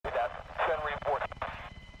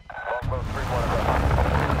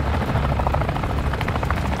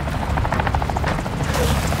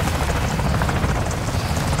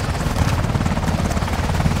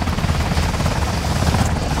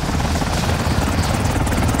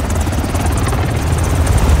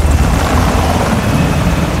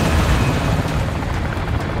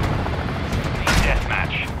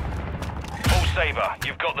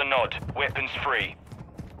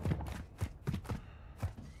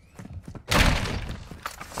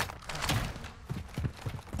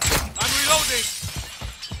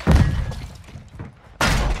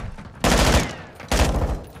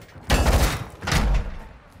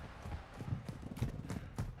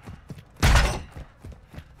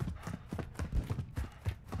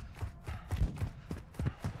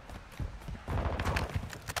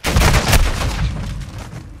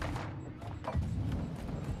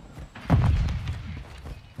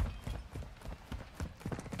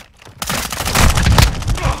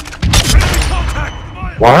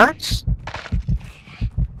What?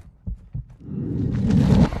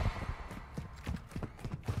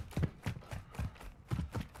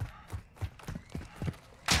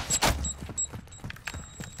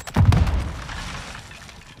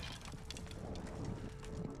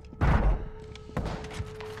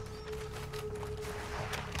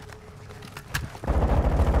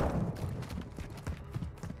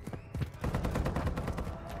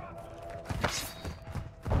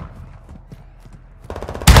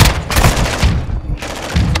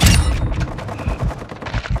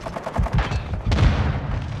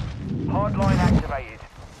 Hardline activated.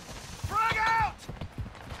 Frag out!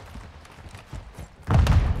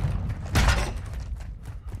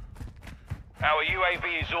 Our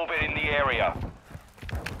UAV is orbiting the area.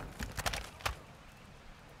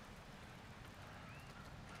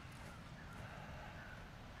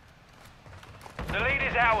 The lead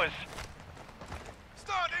is ours.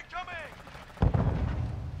 Start incoming!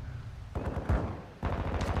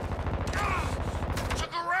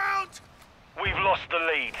 Took a round! We've lost the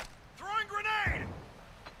lead. Throwing grenade!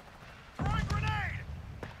 Throwing grenade!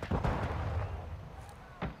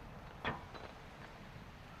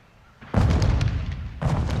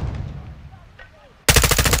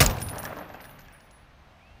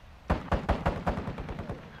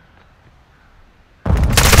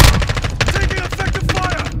 Taking effective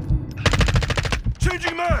fire!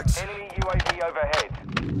 Changing mags! Enemy UAV overhead.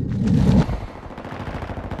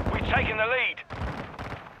 We've taken the lead.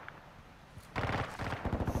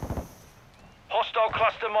 Hostile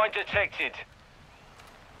cluster mine detected.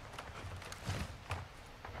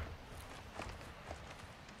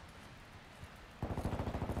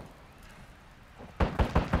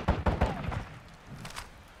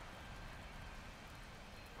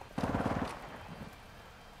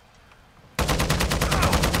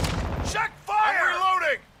 Check fire! I'm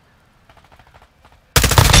reloading!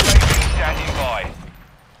 UAV standing by.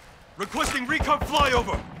 Requesting recon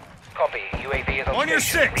flyover. Copy. UAV is on your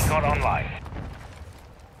station. six. Recon online.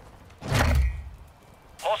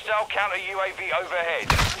 Hostile counter UAV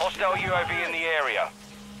overhead. Hostile UAV in the area.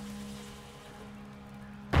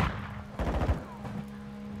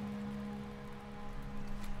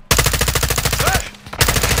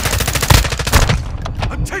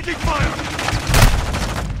 I'm taking fire!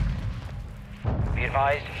 Be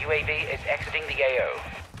advised, UAV is exiting the AO.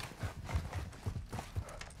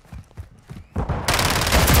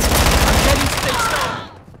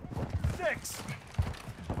 Six!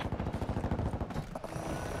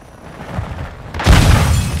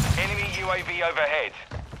 Enemy UAV overhead.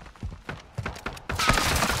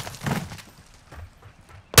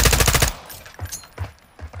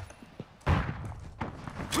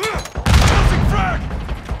 Tossing frag!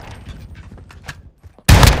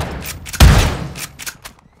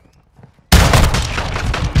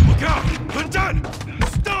 Look out! Undone!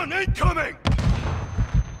 Stun incoming!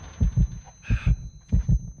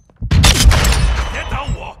 Get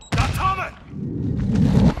down, walk! That's coming!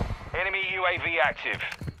 Enemy UAV active.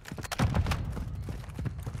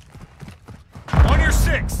 On your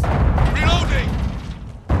six! Reloading!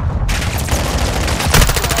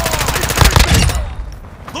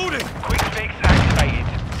 Loading! Quick fix activated.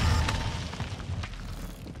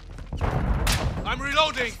 I'm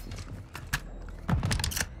reloading!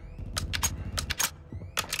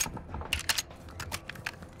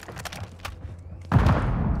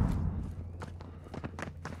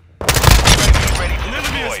 Ready to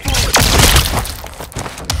deploy.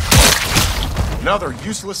 Another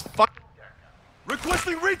useless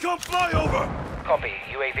Requesting recon flyover! Copy.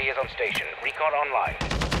 UAV is on station. Recon online.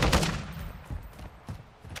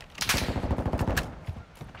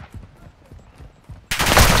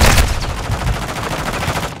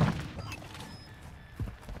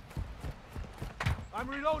 I'm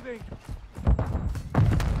reloading!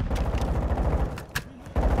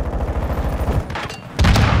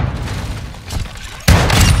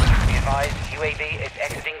 Be advised, UAV is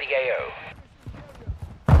exiting the AO.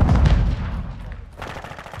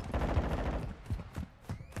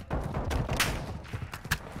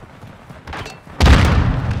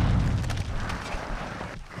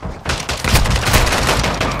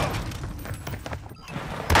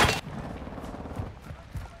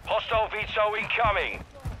 Hostile VTOL incoming!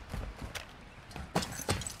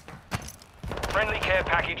 Friendly care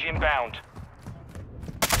package inbound.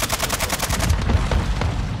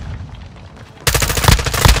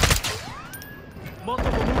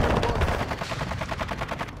 Multiple movement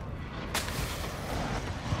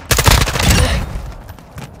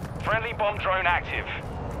Friendly bomb drone active.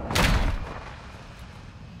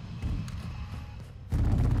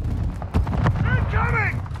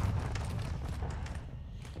 Incoming!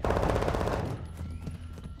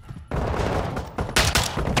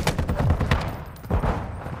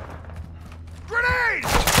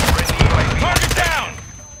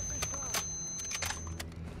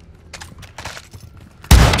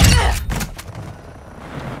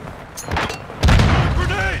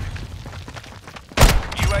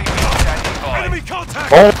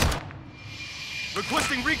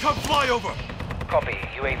 flyover! Copy.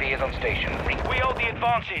 UAV is on station. We hold the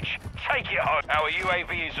advantage. Take it home. Our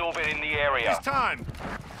UAV is orbiting the area. It's time.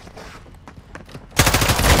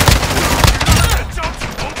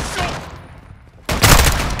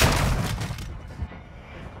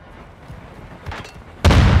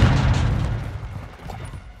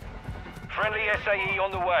 Friendly SAE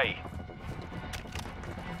on the way.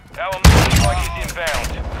 Our missile strike is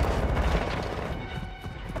inbound.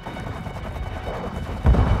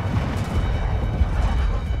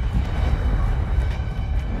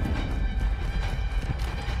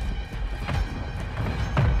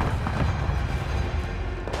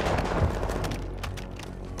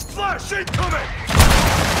 Flash incoming!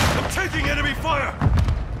 I'm taking enemy fire!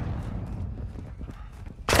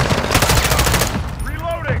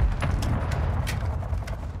 Reloading!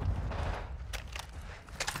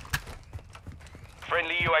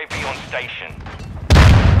 Friendly UAV on station.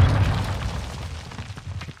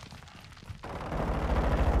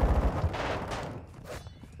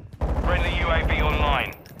 Friendly UAV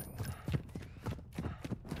online.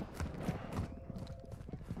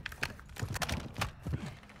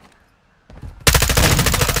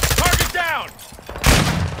 Target down!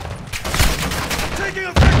 Taking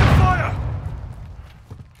effective fire!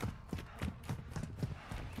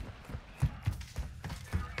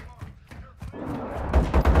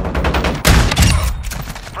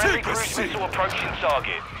 Friendly Take a cruise seat. missile approaching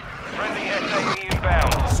target. Friendly SAE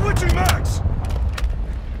inbound. Switching max!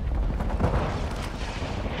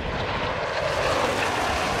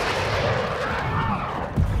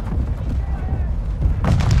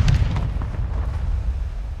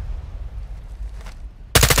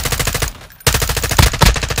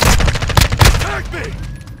 Tag me!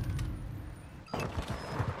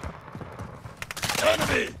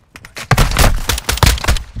 Enemy!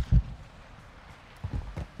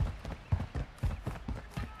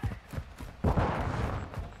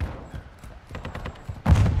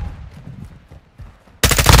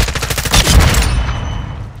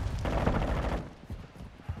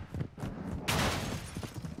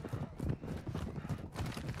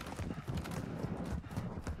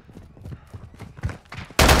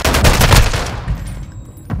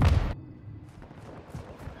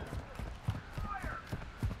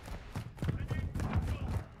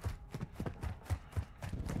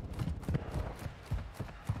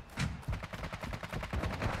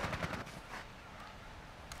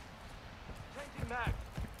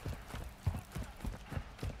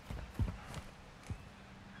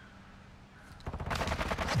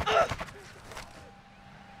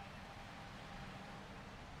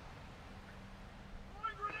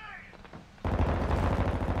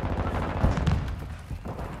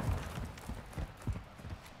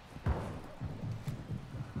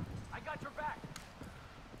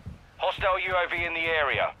 Hostile UAV in the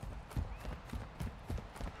area.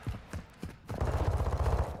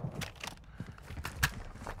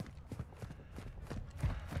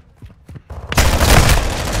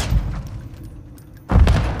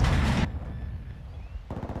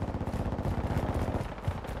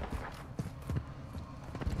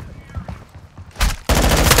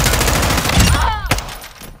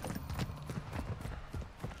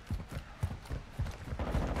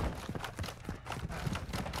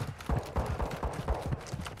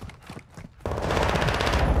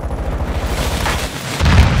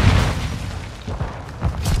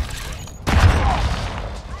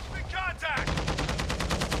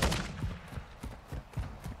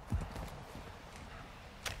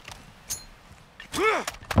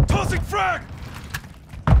 Tossing frag!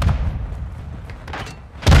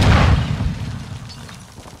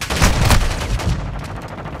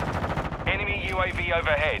 Enemy UAV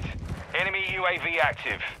overhead. Enemy UAV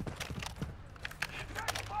active.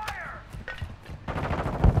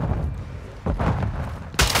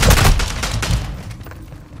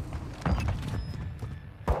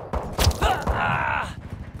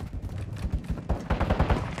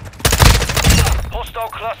 Hostile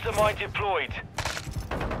cluster mine deployed.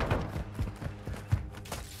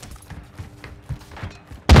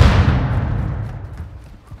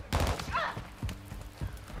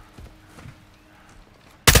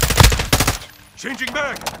 Changing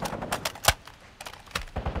back!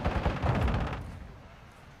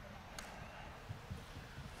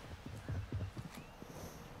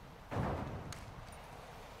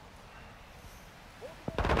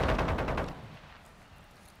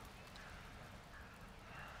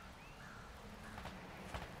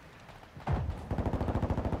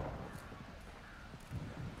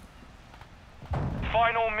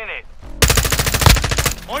 Final minute.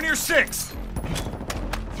 On your six!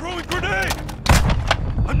 Throwing grenade!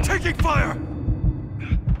 I'm taking fire!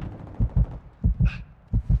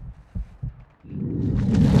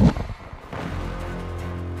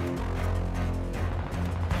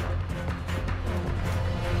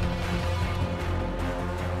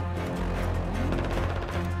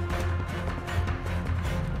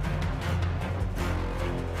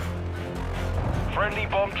 Friendly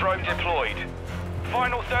bomb drone deployed.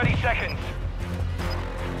 Final 30 seconds.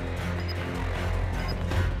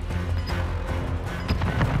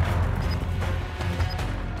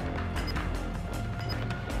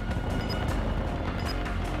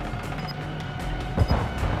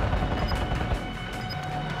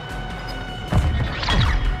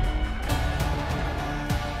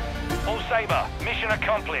 All Sabre, mission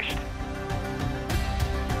accomplished.